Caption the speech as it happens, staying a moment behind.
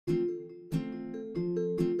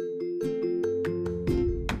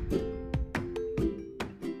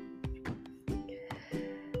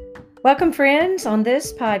Welcome, friends. On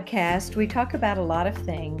this podcast, we talk about a lot of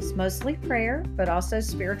things, mostly prayer, but also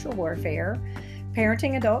spiritual warfare,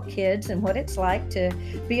 parenting adult kids, and what it's like to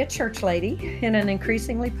be a church lady in an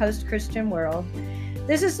increasingly post-Christian world.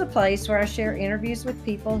 This is the place where I share interviews with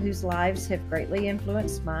people whose lives have greatly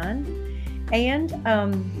influenced mine. And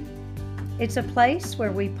it's a place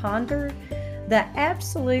where we ponder the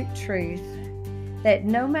absolute truth that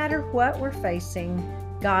no matter what we're facing,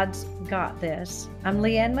 God's got this. I'm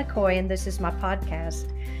Leighann McCoy, and this is my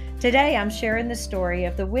podcast. Today, I'm sharing the story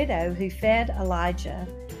of the widow who fed Elijah.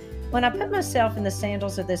 When I put myself in the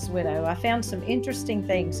sandals of this widow, I found some interesting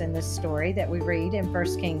things in this story that we read in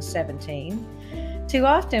 1 Kings 17. Too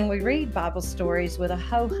often, we read Bible stories with a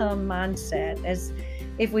ho-hum mindset, as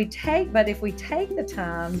if we take the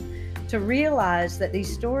time to realize that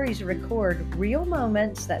these stories record real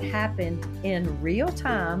moments that happened in real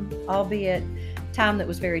time, albeit time that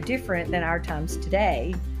was very different than our times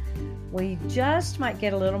today, we just might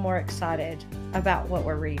get a little more excited about what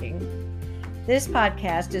we're reading. This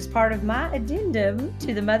podcast is part of my addendum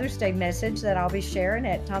to the Mother's Day message that I'll be sharing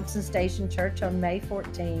at Thompson Station Church on May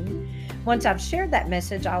 14. Once I've shared that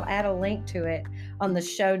message, I'll add a link to it on the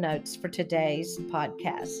show notes for today's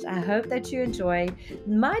podcast. I hope that you enjoy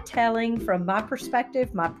my telling from my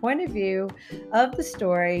perspective, my point of view of the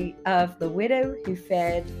story of the widow who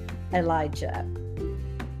fed Elijah.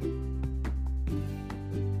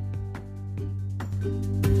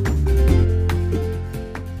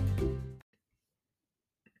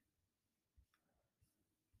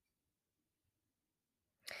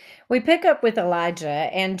 We pick up with Elijah,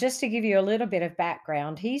 and just to give you a little bit of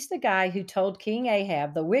background, he's the guy who told King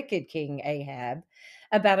Ahab, the wicked King Ahab,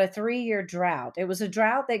 about a 3-year drought. It was a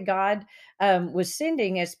drought that God was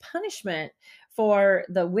sending as punishment for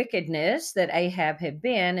the wickedness that Ahab had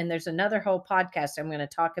been. And there's another whole podcast I'm going to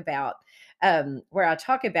talk about where I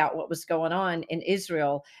talk about what was going on in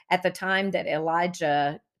Israel at the time that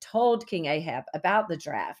Elijah told King Ahab about the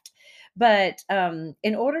drought. But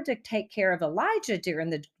in order to take care of Elijah during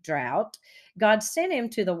the drought, God sent him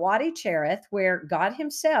to the Wadi Cherith, where God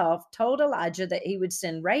himself told Elijah that he would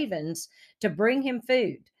send ravens to bring him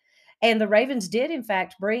food. And the ravens did, in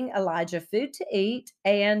fact, bring Elijah food to eat,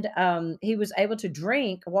 and he was able to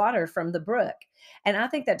drink water from the brook. And I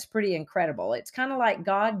think that's pretty incredible. It's kind of like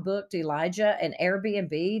God booked Elijah an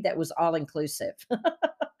Airbnb that was all inclusive.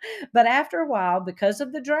 But after a while, because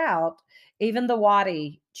of the drought, even the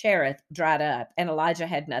Wadi Cherith dried up, and Elijah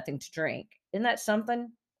had nothing to drink. Isn't that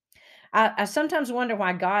something? I sometimes wonder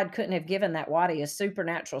why God couldn't have given that Wadi a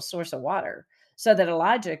supernatural source of water so that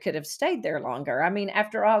Elijah could have stayed there longer. I mean,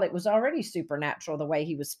 after all, it was already supernatural the way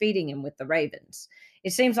he was feeding him with the ravens.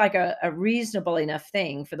 It seems like a reasonable enough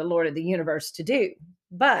thing for the Lord of the universe to do.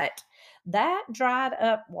 But that dried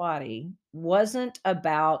up Wadi wasn't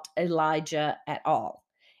about Elijah at all.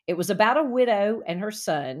 It was about a widow and her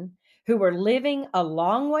son who were living a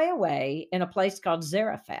long way away in a place called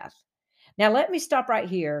Zarephath. Now, let me stop right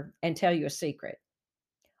here and tell you a secret.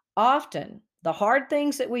 Often, the hard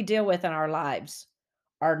things that we deal with in our lives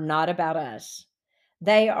are not about us.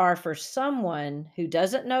 They are for someone who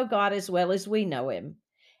doesn't know God as well as we know him,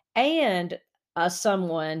 and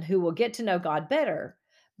someone who will get to know God better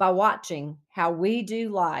by watching how we do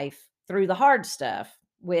life through the hard stuff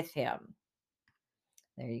with him.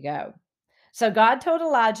 There you go. So God told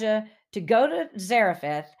Elijah to go to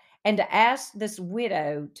Zarephath and to ask this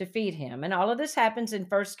widow to feed him. And all of this happens in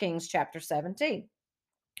 1 Kings chapter 17.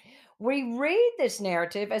 We read this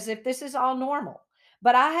narrative as if this is all normal.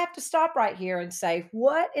 But I have to stop right here and say,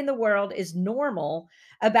 what in the world is normal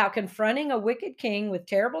about confronting a wicked king with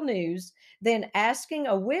terrible news, then asking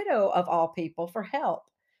a widow of all people for help?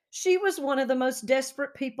 She was one of the most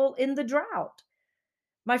desperate people in the drought.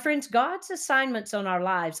 My friends, God's assignments on our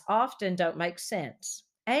lives often don't make sense,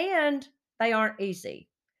 and they aren't easy.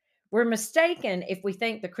 We're mistaken if we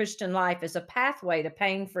think the Christian life is a pathway to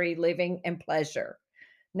pain free living and pleasure.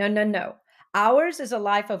 No, no, no. Ours is a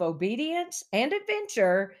life of obedience and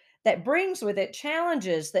adventure that brings with it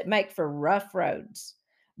challenges that make for rough roads.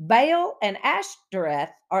 Baal and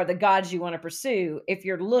Ashtoreth are the gods you want to pursue if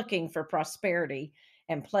you're looking for prosperity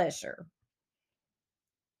and pleasure.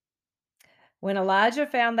 When Elijah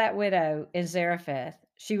found that widow in Zarephath,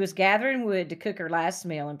 she was gathering wood to cook her last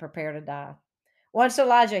meal and prepare to die. Once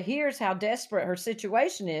Elijah hears how desperate her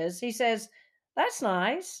situation is, he says, "That's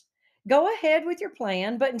nice. Go ahead with your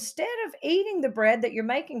plan, but instead of eating the bread that you're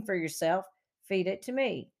making for yourself, feed it to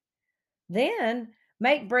me. Then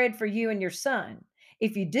make bread for you and your son.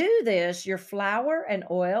 If you do this, your flour and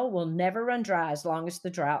oil will never run dry as long as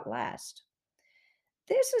the drought lasts."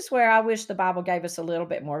 This is where I wish the Bible gave us a little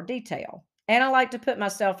bit more detail. And I like to put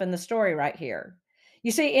myself in the story right here.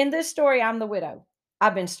 You see, in this story, I'm the widow.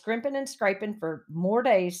 I've been scrimping and scraping for more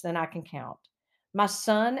days than I can count. My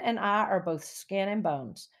son and I are both skin and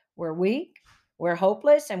bones. We're weak, we're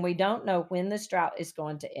hopeless, and we don't know when this drought is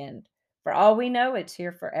going to end. For all we know, it's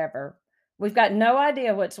here forever. We've got no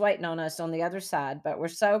idea what's waiting on us on the other side, but we're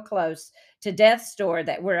so close to death's door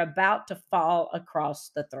that we're about to fall across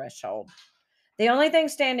the threshold. The only thing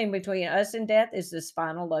standing between us and death is this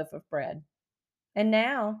final loaf of bread. And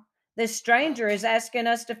now this stranger is asking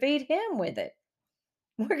us to feed him with it.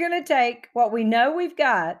 We're going to take what we know we've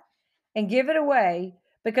got and give it away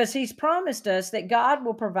because he's promised us that God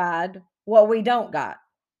will provide what we don't got.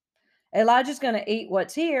 Elijah's going to eat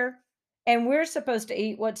what's here, and we're supposed to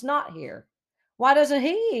eat what's not here. Why doesn't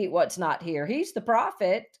he eat what's not here? He's the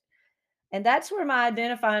prophet. And that's where my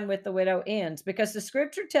identifying with the widow ends because the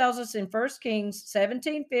scripture tells us in 1 Kings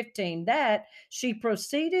 17:15 that she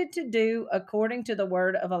proceeded to do according to the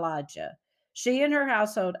word of Elijah. She and her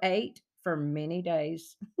household ate for many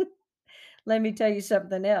days. Let me tell you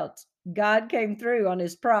something else. God came through on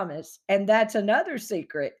his promise, and that's another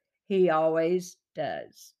secret. He always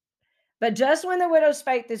does. But just when the widow's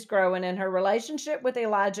faith is growing and her relationship with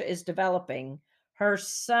Elijah is developing, her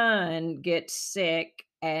son gets sick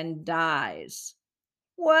and dies.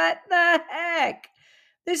 What the heck?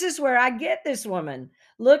 This is where I get this woman.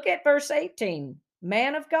 Look at verse 18.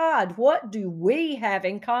 Man of God, what do we have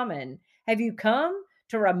in common? Have you come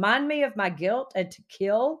to remind me of my guilt and to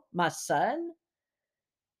kill my son?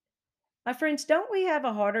 My friends, don't we have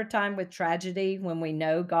a harder time with tragedy when we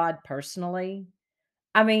know God personally?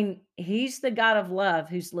 I mean, he's the God of love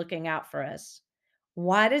who's looking out for us.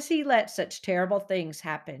 Why does he let such terrible things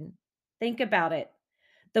happen? Think about it.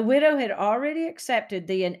 The widow had already accepted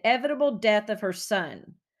the inevitable death of her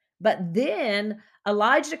son. But then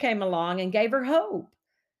Elijah came along and gave her hope.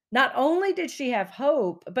 Not only did she have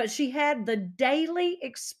hope, but she had the daily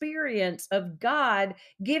experience of God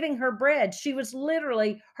giving her bread. She was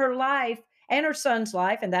literally, her life and her son's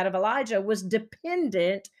life and that of Elijah was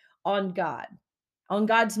dependent on God, on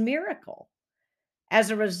God's miracle.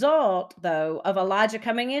 As a result, though, of Elijah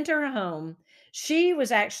coming into her home, she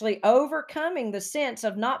was actually overcoming the sense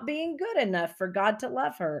of not being good enough for God to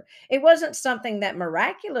love her. It wasn't something that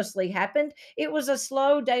miraculously happened, it was a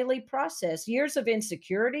slow daily process. Years of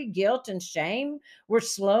insecurity, guilt, and shame were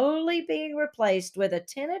slowly being replaced with a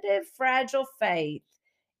tentative, fragile faith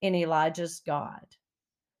in Elijah's God.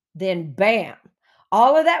 Then, bam,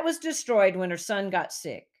 all of that was destroyed when her son got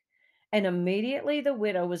sick. And immediately the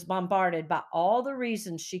widow was bombarded by all the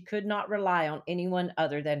reasons she could not rely on anyone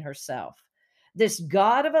other than herself. This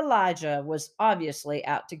God of Elijah was obviously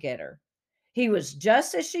out to get her. He was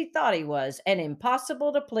just as she thought he was, an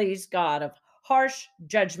impossible to please God of harsh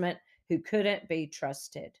judgment who couldn't be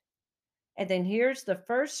trusted. And then here's the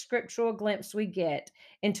first scriptural glimpse we get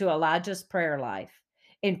into Elijah's prayer life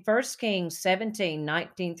in 1 Kings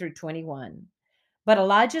 17:19 through 21. But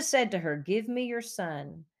Elijah said to her, "Give me your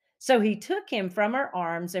son." So he took him from her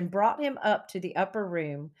arms and brought him up to the upper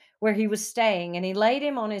room where he was staying, and he laid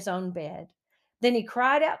him on his own bed. Then he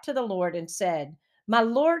cried out to the Lord and said, "My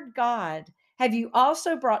Lord God, have you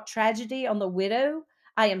also brought tragedy on the widow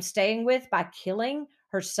I am staying with by killing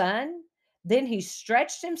her son?" Then he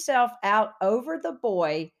stretched himself out over the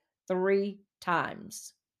boy 3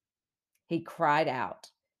 times. He cried out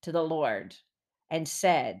to the Lord and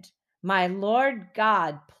said, "My Lord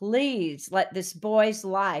God, please let this boy's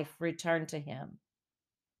life return to him."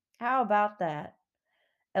 How about that?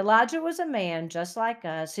 Elijah was a man just like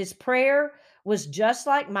us. His prayer was just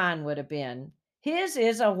like mine would have been. His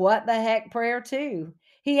is a what the heck prayer, too.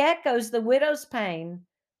 He echoes the widow's pain,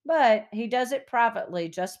 but he does it privately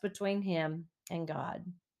just between him and God.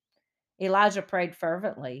 Elijah prayed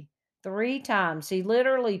fervently. 3 times he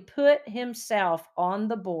literally put himself on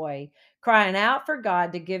the boy, crying out for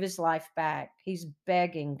God to give his life back. He's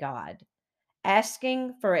begging God,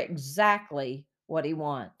 asking for exactly what he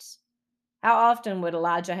wants. How often would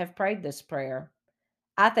Elijah have prayed this prayer?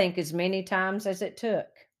 I think as many times as it took.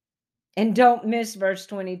 And don't miss verse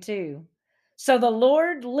 22. So the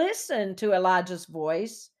Lord listened to Elijah's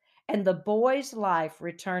voice, and the boy's life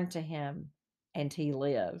returned to him, and he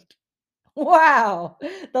lived. Wow.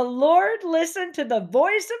 The Lord listened to the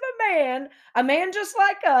voice of a man just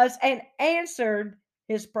like us, and answered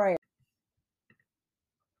his prayer.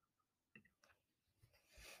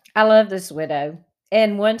 I love this widow.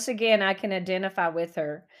 And once again, I can identify with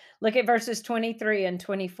her. Look at verses 23 and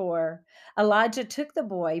 24. Elijah took the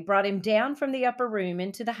boy, brought him down from the upper room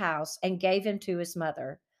into the house, and gave him to his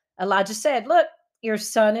mother. Elijah said, "Look, your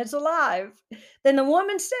son is alive." Then the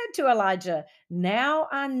woman said to Elijah, "Now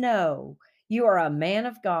I know You are a man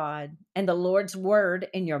of God, and the Lord's word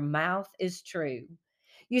in your mouth is true.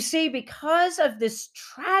 You see, because of this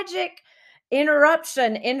tragic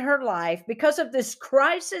interruption in her life, because of this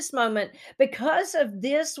crisis moment, because of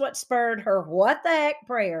this, what spurred her what the heck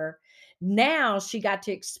prayer, now she got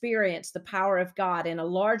to experience the power of God in a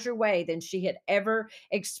larger way than she had ever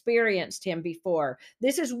experienced him before.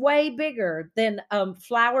 This is way bigger than a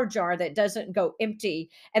flour jar that doesn't go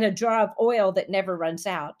empty and a jar of oil that never runs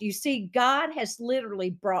out. You see, God has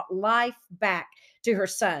literally brought life back to her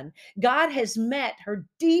son. God has met her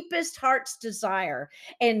deepest heart's desire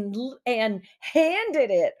and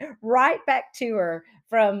handed it right back to her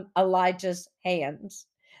from Elijah's hands.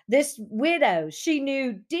 This widow, she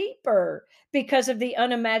knew deeper because of the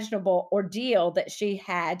unimaginable ordeal that she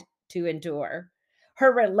had to endure.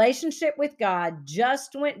 Her relationship with God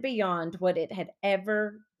just went beyond what it had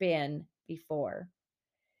ever been before.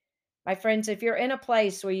 My friends, if you're in a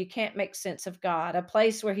place where you can't make sense of God, a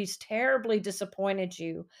place where He's terribly disappointed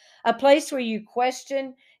you, a place where you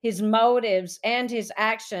question His motives and His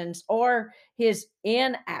actions or His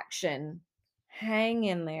inaction, hang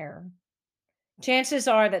in there. Chances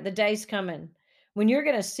are that the day's coming when you're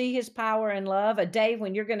going to see His power and love, a day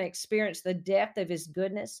when you're going to experience the depth of His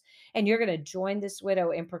goodness, and you're going to join this widow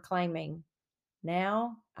in proclaiming,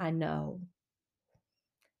 "Now I know."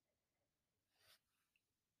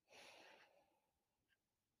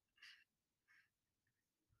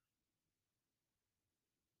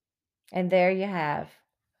 And there you have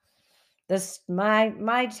this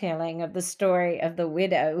my telling of the story of the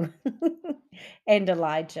widow and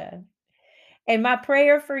Elijah. And my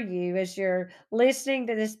prayer for you as you're listening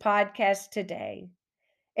to this podcast today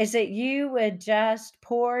is that you would just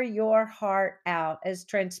pour your heart out as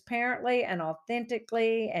transparently and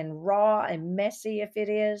authentically and raw and messy if it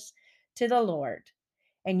is to the Lord.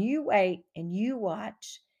 And you wait and you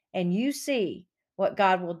watch and you see what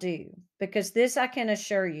God will do. Because this I can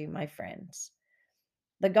assure you, my friends,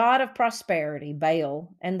 the god of prosperity,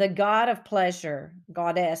 Baal, and the god of pleasure,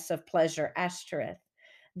 goddess of pleasure, Ashtoreth,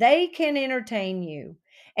 they can entertain you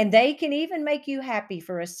and they can even make you happy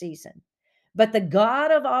for a season. But the God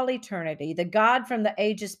of all eternity, the God from the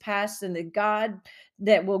ages past, and the God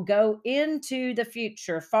that will go into the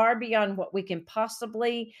future, far beyond what we can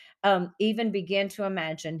possibly even begin to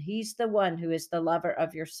imagine, He's the one who is the lover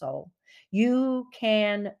of your soul. You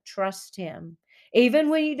can trust Him. Even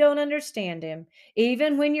when you don't understand Him,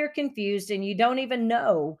 even when you're confused and you don't even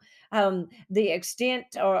know the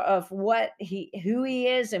extent of who he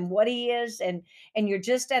is and what he is, and you're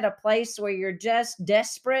just at a place where you're just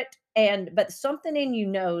desperate, and but something in you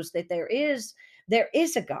knows that there is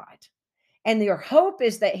a God, and your hope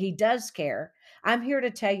is that He does care. I'm here to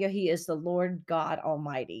tell you, He is the Lord God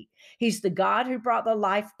Almighty. He's the God who brought the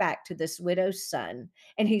life back to this widow's son,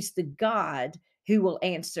 and He's the God who will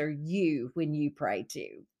answer you when you pray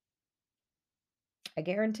too. I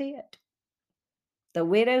guarantee it. The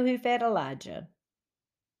widow who fed Elijah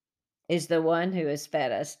is the one who has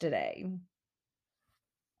fed us today.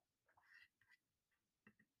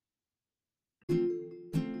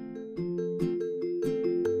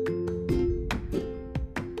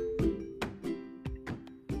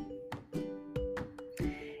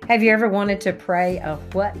 Have you ever wanted to pray a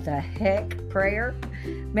what the heck prayer?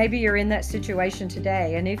 Maybe you're in that situation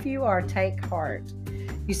today, and if you are, take heart.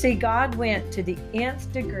 You see, God went to the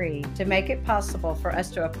nth degree to make it possible for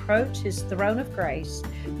us to approach His throne of grace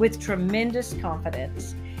with tremendous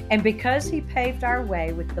confidence. And because He paved our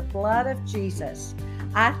way with the blood of Jesus,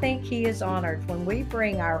 I think He is honored when we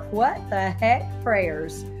bring our what the heck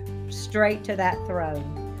prayers straight to that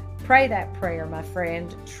throne. Pray that prayer, my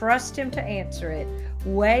friend. Trust Him to answer it.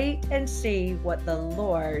 Wait and see what the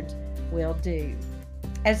Lord will do.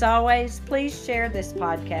 As always, please share this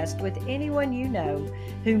podcast with anyone you know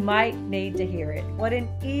who might need to hear it. What an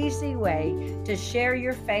easy way to share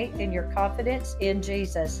your faith and your confidence in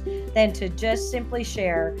Jesus than to just simply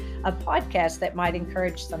share a podcast that might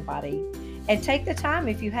encourage somebody. And take the time,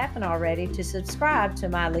 if you haven't already, to subscribe to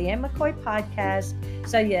my Leighann McCoy podcast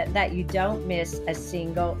so that you don't miss a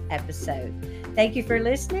single episode. Thank you for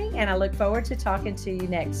listening, and I look forward to talking to you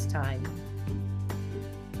next time.